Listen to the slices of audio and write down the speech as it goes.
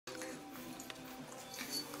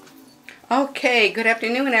Okay, good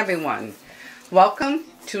afternoon everyone. Welcome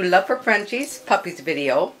to Love for Frenchie's Puppies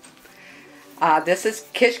video. This is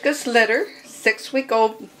Kishka's litter, 6 weeks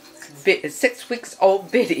old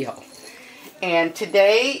video. And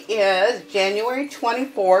today is January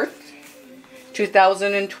 24th,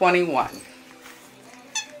 2021.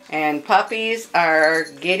 And puppies are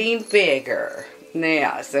getting bigger.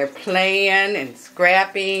 Yes, they're playing and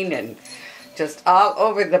scrapping and just all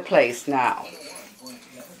over the place now.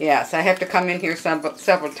 Yes, I have to come in here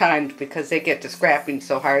several times because they get to scrapping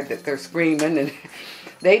so hard that they're screaming, and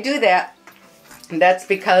they do that. And that's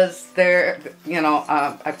because they're,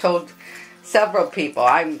 I've told several people,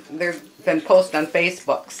 there's been posts on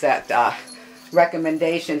Facebook that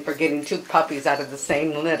recommendation for getting 2 puppies out of the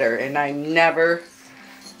same litter, and I never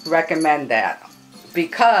recommend that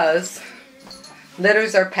because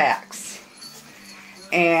litters are packs,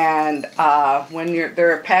 and when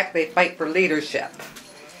they're a pack, they fight for leadership.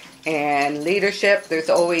 And leadership, there's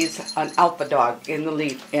always an alpha dog in the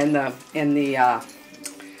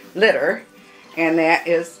litter, and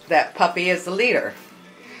that puppy is the leader.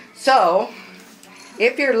 So,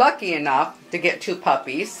 if you're lucky enough to get 2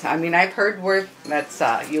 puppies, I've heard that's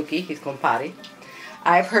Yuki, he's con potty.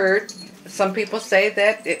 I've heard some people say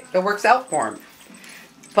that it works out for them,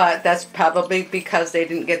 but that's probably because they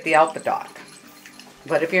didn't get the alpha dog.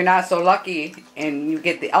 But if you're not so lucky and you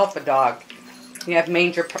get the alpha dog, you have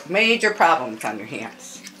major problems on your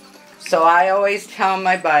hands. So I always tell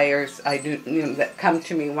my buyers, that come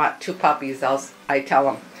to me want 2 puppies, I tell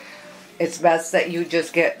them it's best that you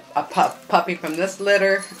just get a puppy from this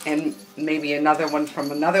litter and maybe another one from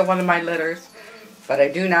another one of my litters. But I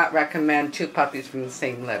do not recommend 2 puppies from the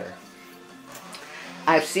same litter.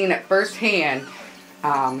 I've seen it firsthand,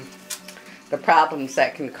 the problems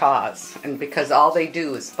that can cause, and because all they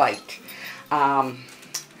do is fight.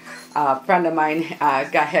 A friend of mine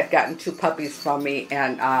had gotten 2 puppies from me,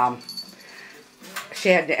 and she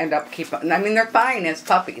had to end up keeping. They're fine as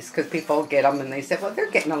puppies because people get them and they say, well, they're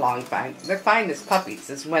getting along fine. They're fine as puppies.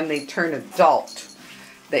 It's when they turn adult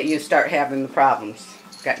that you start having the problems.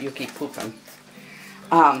 Got Yuki pooping.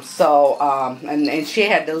 And she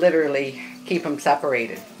had to literally keep them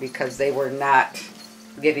separated because they were not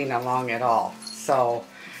getting along at all. So,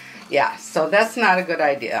 yeah, so that's not a good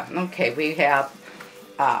idea. Okay, we have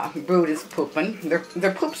Brood is pooping.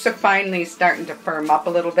 Their poops are finally starting to firm up a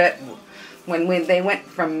little bit. When they went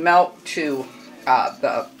from milk to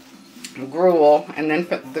the gruel, and then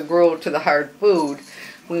from the gruel to the hard food,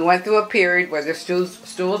 we went through a period where their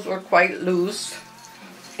stools were quite loose,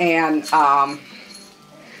 and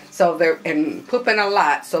so they're pooping a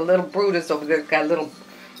lot. So little Brood is over there, got a little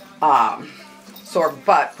sore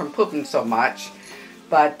butt from pooping so much,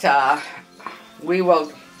 but we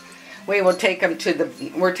will take them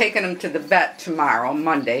we're taking them to the vet tomorrow,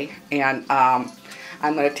 Monday, and I'm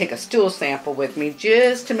going to take a stool sample with me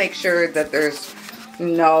just to make sure that there's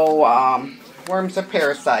no worms or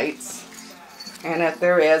parasites. And if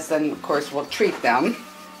there is, then of course we'll treat them.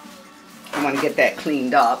 I want to get that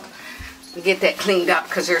cleaned up.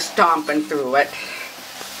 Because they're stomping through it.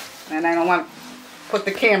 And I don't want to put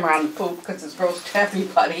the camera on the poop because it's gross to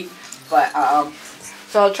everybody. But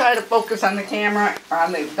so I'll try to focus on the camera or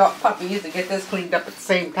on the dog puppies to get this cleaned up at the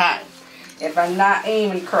same time. If I'm not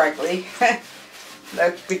aiming correctly,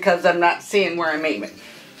 that's because I'm not seeing where I'm aiming.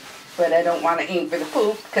 But I don't want to aim for the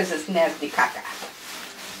poop because it's nasty caca.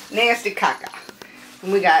 Nasty caca.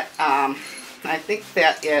 And we got, I think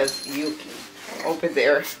that is Yuki over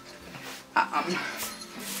there.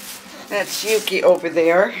 That's Yuki over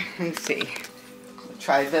there. Let me see. We'll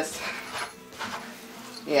try this.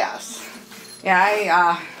 Yes.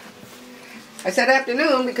 Yeah, I said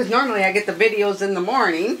afternoon because normally I get the videos in the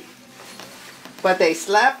morning, but they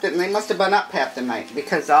slept and they must have been up half the night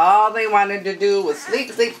because all they wanted to do was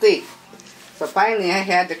sleep, sleep, sleep. So finally I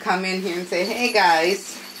had to come in here and say, hey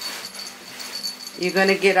guys, you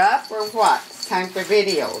gonna get up or what? It's time for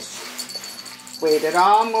videos. Waited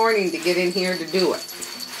all morning to get in here to do it.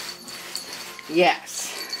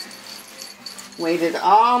 Yes. Waited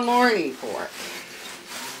all morning for it.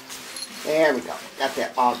 There we go. Got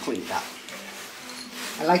that all cleaned up.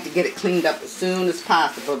 I like to get it cleaned up as soon as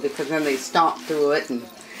possible because then they stomp through it and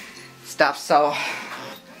stuff. So,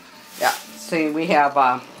 yeah. See, we have,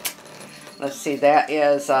 let's see, that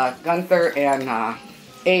is Gunther and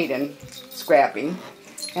Aiden scrapping.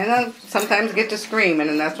 And then sometimes get to screaming,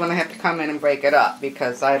 and that's when I have to come in and break it up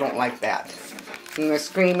because I don't like that. When they're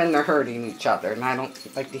screaming, they're hurting each other, and I don't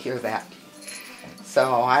like to hear that.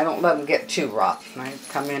 So I don't let them get too rough. I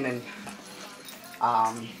come in and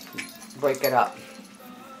break it up.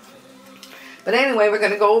 But anyway, we're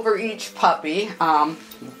going to go over each puppy a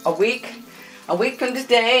week from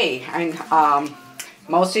today. And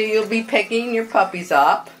most of you will be picking your puppies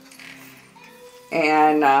up,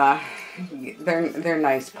 and they're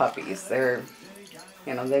nice puppies. They're,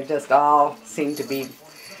 you know, they just all seem to be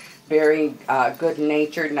very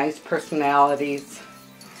good-natured, nice personalities.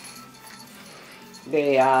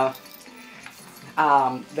 They run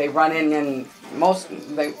in and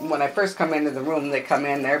when I first come into the room, they come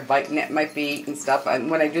in, they're biting at my feet and stuff. And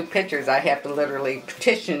when I do pictures, I have to literally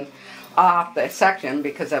petition off the section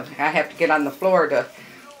because I have to get on the floor to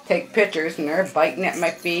take pictures, and they're biting at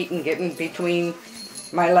my feet and getting between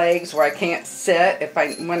my legs where I can't sit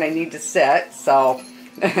when I need to sit. So,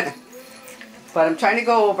 but I'm trying to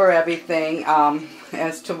go over everything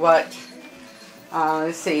as to what.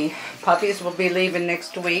 Let's see, puppies will be leaving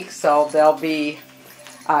next week, so they'll be.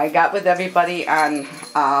 I got with everybody on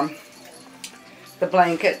the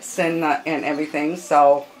blankets and everything,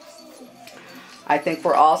 so I think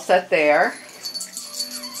we're all set there.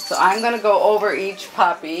 So I'm going to go over each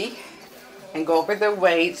puppy and go over their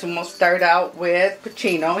weights, and we'll start out with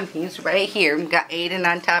Pacino, and he's right here. We've got Aiden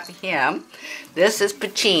on top of him. This is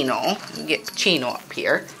Pacino. We get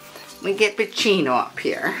Pacino up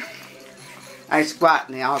here. I squat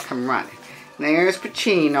and they all come running. There's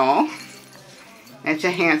Pacino. That's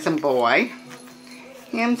a handsome boy.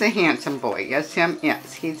 Him's a handsome boy. Yes, him?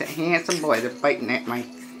 Yes, he's a handsome boy. They're biting at my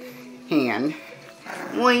hand.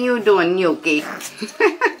 What are you doing, Yuki?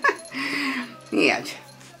 Yes.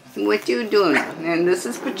 What you doing? And this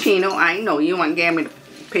is Pacino. I know you want Gammy to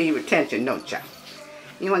pay you attention, don't you?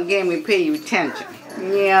 You want Gammy to pay you attention.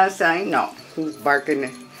 Yes, I know. He's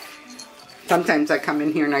barking. Sometimes I come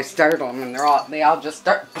in here and I startle them, and they all just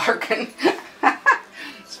start barking.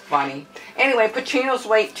 It's funny. Anyway, Pacino's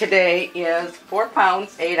weight today is 4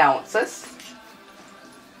 pounds, 8 ounces.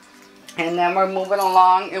 And then we're moving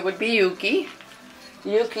along. It would be Yuki.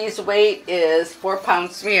 Yuki's weight is 4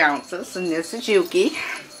 pounds, 3 ounces. And this is Yuki.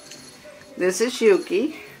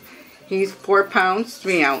 He's 4 pounds,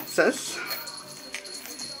 3 ounces.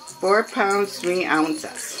 4 pounds, 3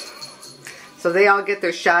 ounces. So they all get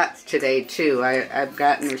their shots today, too. I've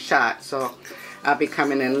gotten their shots, so I'll be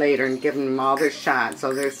coming in later and giving them all their shots.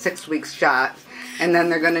 So there's 6 weeks shots. And then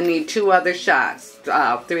they're going to need 2 other shots,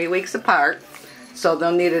 3 weeks apart. So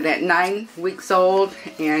they'll need it at 9 weeks old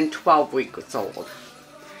and 12 weeks old.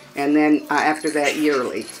 And then after that,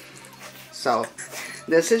 yearly. So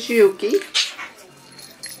this is Yuki.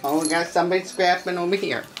 Oh, we got somebody scrapping over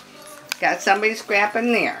here. Got somebody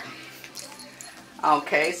scrapping there.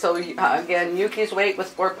 Okay, so again, Yuki's weight was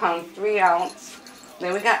 4 pounds, 3 ounces.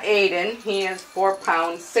 Then we got Aiden. He is 4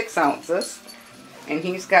 pounds, 6 ounces. And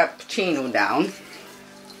he's got Pacino down.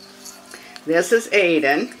 This is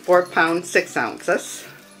Aiden, 4 pounds, 6 ounces.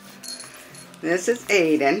 This is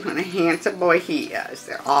Aiden. What a handsome boy he is.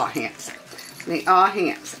 They're all handsome. They all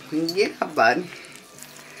handsome. Yeah, bud.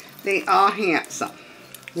 They all handsome.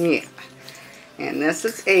 Yeah. And this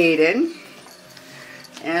is Aiden.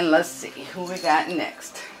 And let's see who we got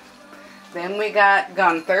next. Then we got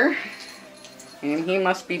Gunther. And he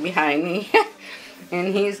must be behind me.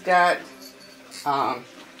 And he's got,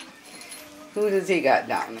 who does he got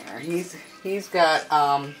down there? He's got,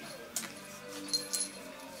 oh,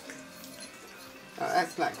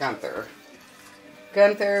 that's not Gunther.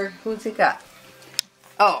 Gunther, who's he got?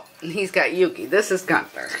 Oh, he's got Yuki. This is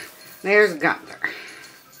Gunther. There's Gunther.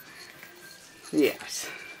 Yes.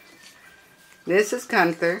 This is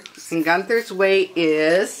Gunther. And Gunther's weight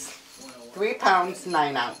is 3 pounds,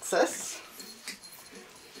 9 ounces.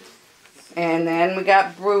 And then we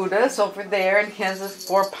got Brutus over there, and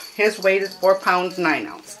his weight is 4 pounds, 9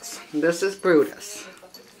 ounces. This is Brutus.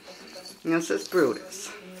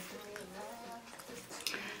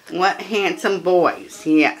 What handsome boys.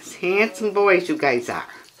 Yes, handsome boys you guys are.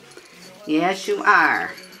 Yes, you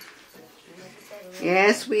are.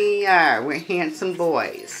 Yes, we are. We're handsome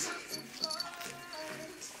boys.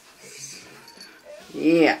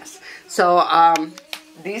 Yes. So,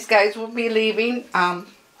 these guys will be leaving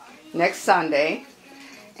next Sunday.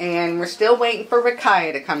 And we're still waiting for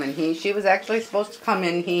Rakaya to come in heat. She was actually supposed to come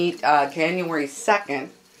in heat January 2nd.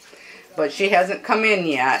 But she hasn't come in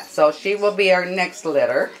yet. So she will be our next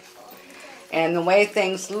litter. And the way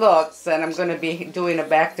things look, then I'm going to be doing a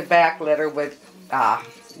back-to-back litter with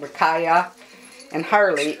Rakaya and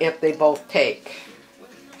Harley if they both take.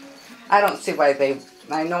 I don't see why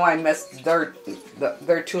I know I missed their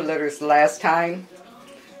 2 litters last time.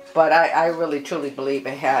 But I really truly believe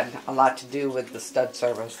it had a lot to do with the stud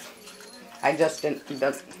service. I just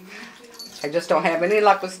don't have any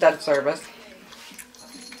luck with stud service.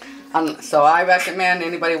 So I recommend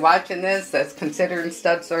anybody watching this that's considering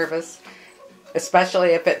stud service,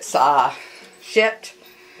 especially if it's shipped.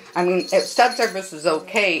 I mean, if stud service is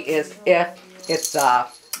okay, is if it's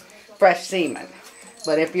fresh semen.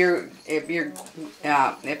 But if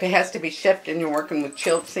it has to be shipped and you're working with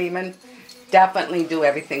chilled semen, definitely do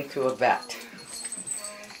everything through a vet.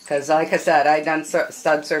 Because like I said, I done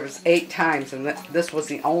stud service 8 times, and this was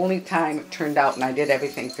the only time it turned out, and I did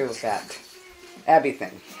everything through a vet.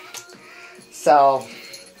 Everything. So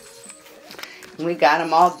we got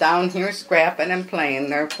them all down here scrapping and playing.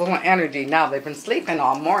 They're full of energy now. They've been sleeping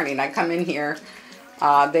all morning. I come in here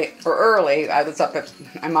for early.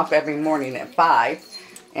 I'm up every morning at 5,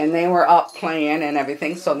 and they were up playing and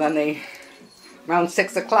everything. So then around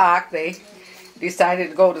 6 o'clock, they decided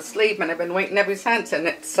to go to sleep, and I've been waiting ever since. And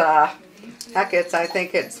it's I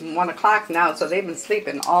think it's 1 o'clock now. So they've been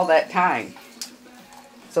sleeping all that time.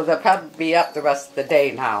 So they'll probably be up the rest of the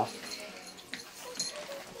day now.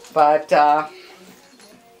 But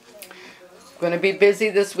going to be busy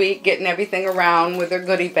this week getting everything around with their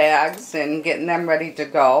goodie bags and getting them ready to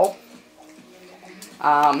go.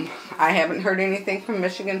 I haven't heard anything from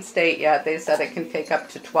Michigan State yet. They said it can take up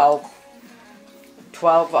to 12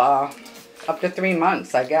 up to 3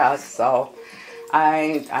 months, I guess. So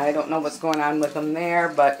I don't know what's going on with them there,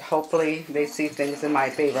 but hopefully they see things in my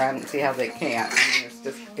favor. I don't see how they can't. I mean,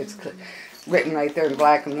 it's written right there in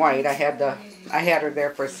black and white. I had her there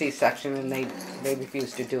for a C-section, and they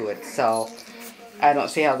refused to do it. So I don't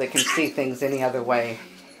see how they can see things any other way.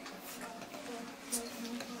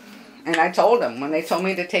 And I told them, when they told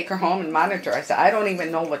me to take her home and monitor, I said, I don't even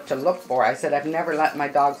know what to look for. I said, I've never let my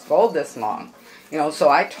dogs go this long. You know, so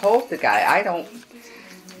I told the guy,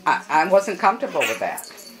 I wasn't comfortable with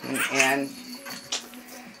that. And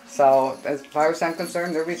so, as far as I'm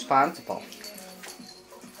concerned, they're responsible.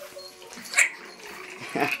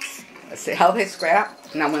 See how they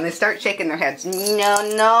scrap? Now, when they start shaking their heads,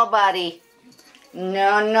 no, buddy.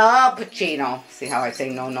 No, Pacino. See how I say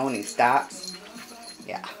no, and he stops?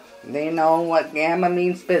 Yeah. They know what gamma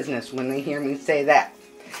means business when they hear me say that.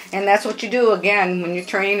 And that's what you do, again, when you're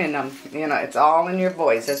training them. You know, it's all in your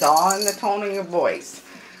voice. It's all in the tone of your voice.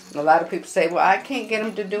 And a lot of people say, well, I can't get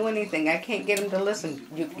them to do anything. I can't get them to listen.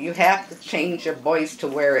 You have to change your voice to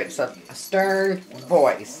where it's a stern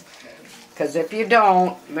voice. Because if you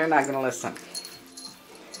don't, they're not going to listen.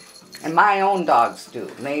 And my own dogs do.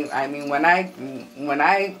 I mean, when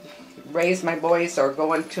I raise my voice or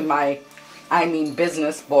go into my,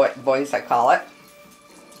 business voice, I call it,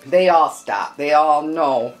 they all stop. They all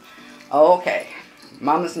know, okay,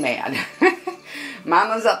 Mama's mad.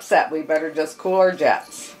 Mama's upset. We better just cool our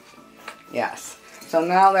jets. Yes. So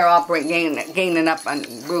now they're all gaining up on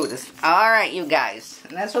Brutus. All right, you guys.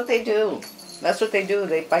 And that's what they do. That's what they do.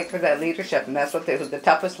 They fight for that leadership. And that's what the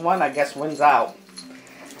toughest one, I guess, wins out.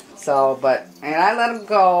 So, and I let them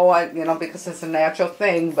go, because it's a natural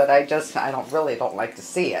thing. But I really don't like to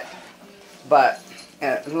see it. But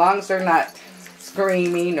as long as they're not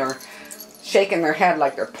screaming or shaking their head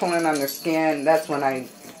like they're pulling on their skin, that's when I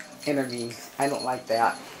intervene. I don't like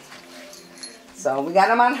that. So we got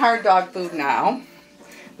them on hard dog food now.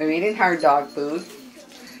 They're eating hard dog food.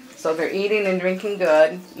 So they're eating and drinking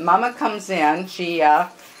good. Mama comes in. She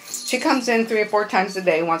comes in 3 or 4 times a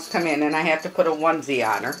day, wants to come in, and I have to put a onesie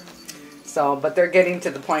on her. So, but they're getting to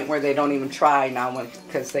the point where they don't even try now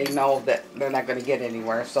because they know that they're not going to get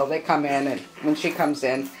anywhere. So they come in, and when she comes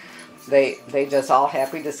in, they just all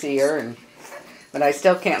happy to see her. But I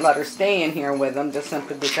still can't let her stay in here with them just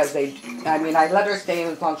simply because I let her stay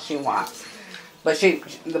as long as she wants. But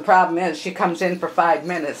the problem is she comes in for 5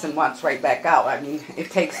 minutes and wants right back out. I mean, it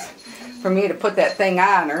takes for me to put that thing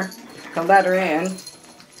on her to let her in.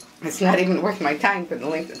 It's not even worth my time for the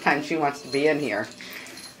length of time she wants to be in here.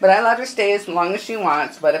 But I let her stay as long as she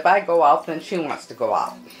wants. But if I go out, then she wants to go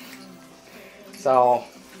out. So,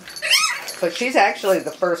 but she's actually the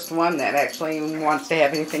first one that actually wants to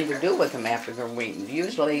have anything to do with them after they're weaned.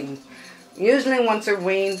 Usually once they're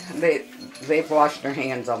weaned, they've washed their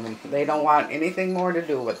hands of them. They don't want anything more to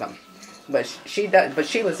do with them. But she does. But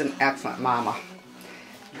she was an excellent mama.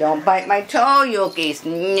 Don't bite my toe, Yokis.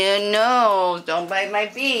 No, don't bite my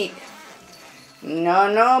feet.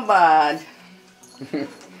 No, bud.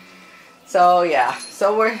 So yeah,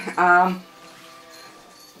 so we're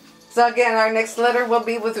so again, our next litter will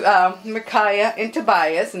be with Micaiah and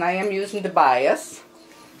Tobias, and I am using Tobias,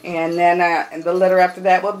 and then the litter after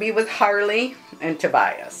that will be with Harley and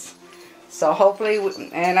Tobias. So hopefully,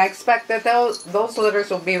 and I expect that those litters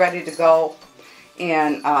will be ready to go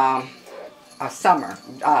in summer.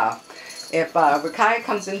 If Micaiah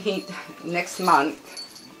comes in heat next month,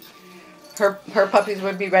 her puppies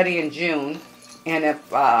would be ready in June. And if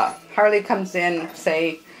Harley comes in,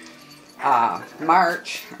 say,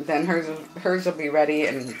 March, then hers will be ready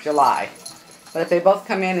in July. But if they both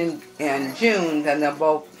come in June, then they'll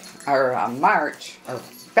both, or March, or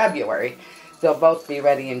February, they'll both be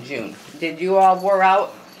ready in June. Did you all wore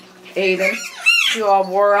out, Aiden? You all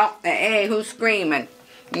wore out? Hey, who's screaming?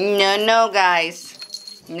 No,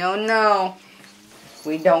 guys. No.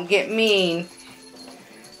 We don't get mean.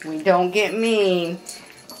 We don't get mean.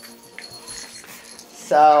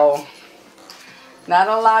 So, not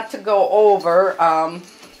a lot to go over.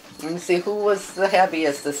 Let me see, who was the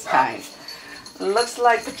heaviest this time? Looks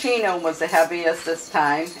like Pacino was the heaviest this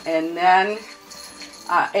time. And then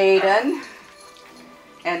Aiden.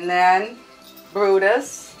 And then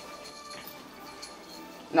Brutus.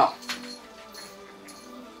 No.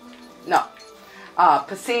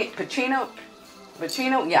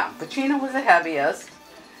 Pacino, yeah. Pacino was the heaviest.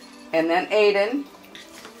 And then Aiden.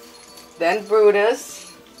 Then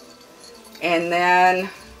Brutus. And then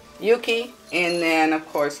Yuki. And then, of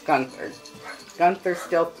course, Gunther. Gunther's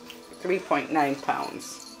still 3.9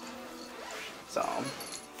 pounds. So,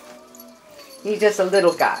 he's just a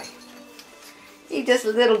little guy. He's just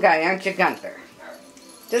a little guy, aren't you, Gunther?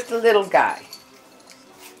 Just a little guy.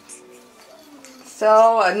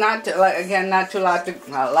 So, not too lot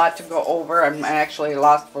to go over. I'm actually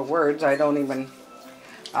lost for words. I don't even.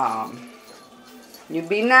 You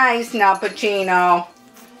be nice now, Pacino.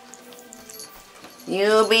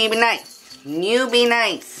 You be nice. You be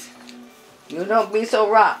nice. You don't be so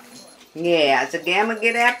rough. Yeah, it's a gamma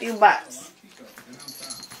get after you butts.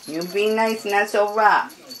 You be nice, not so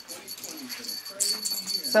rough.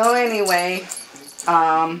 So anyway,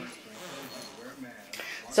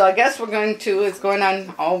 so I guess it's going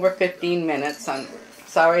on over 15 minutes. I'm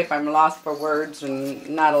sorry if I'm lost for words and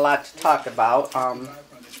not a lot to talk about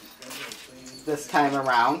this time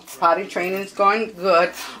around. Potty training's going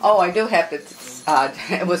good. Oh, I do have to,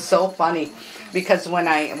 it was so funny because when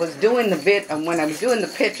I was doing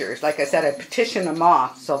the pictures, like I said, I petitioned them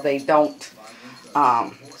off so they don't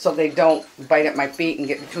bite at my feet and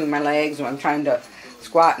get between my legs when I'm trying to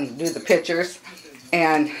squat and do the pictures.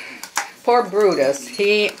 And poor Brutus,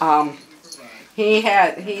 he was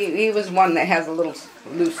one that has a little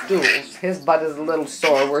loose stools. His butt is a little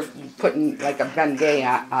sore. We're putting like a Bengay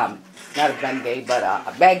on, not a Bengay, but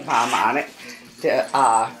a bag palm on it to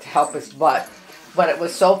help his butt. But it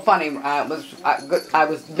was so funny. I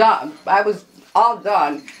was done. I was all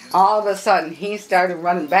done. All of a sudden, he started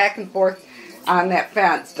running back and forth on that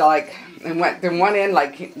fence, like, and went in,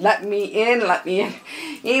 like, let me in.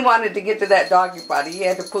 He wanted to get to that doggy potty. He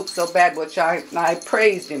had to poop so bad, which I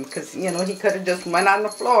praised him, because, you know, he could have just went on the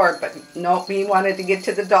floor, but nope, he wanted to get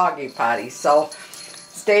to the doggy potty. So,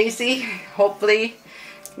 Stacy, hopefully,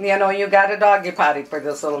 you know, you got a doggy potty for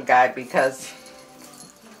this little guy, because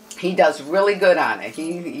he does really good on it.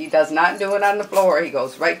 He does not do it on the floor. He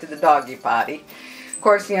goes right to the doggy potty. Of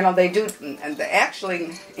course, you know, they do, and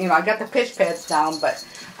actually, you know, I got the pish pads down, but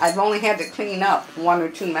I've only had to clean up 1 or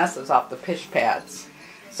 2 messes off the pish pads.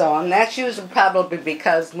 So, and that's usually probably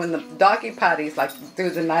because when the doggy potties, like through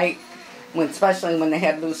the night, especially when they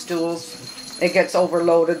had loose stools, it gets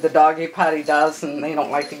overloaded, the doggy potty does, and they don't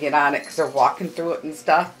like to get on it because they're walking through it and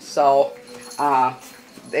stuff. So,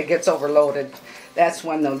 it gets overloaded. That's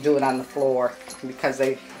when they'll do it on the floor because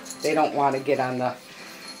they don't want to get on the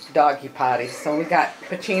doggy potty. So we got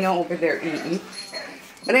Pacino over there eating.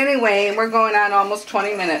 But anyway, we're going on almost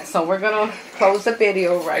 20 minutes, so we're going to close the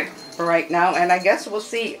video right now. And I guess we'll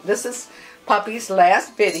see. This is Puppy's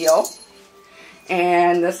last video,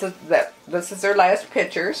 and this is their last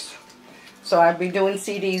pictures. So I'll be doing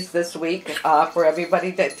CDs this week for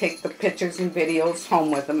everybody that take the pictures and videos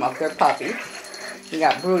home with them of their puppy. We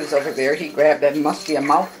got Brutus over there. He grabbed it, must be a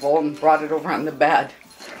mouthful, and brought it over on the bed.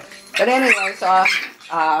 But anyway, so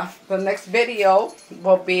the next video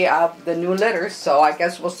will be of the new litters. So I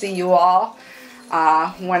guess we'll see you all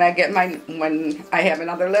when I have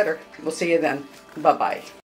another litter. We'll see you then. Bye-bye.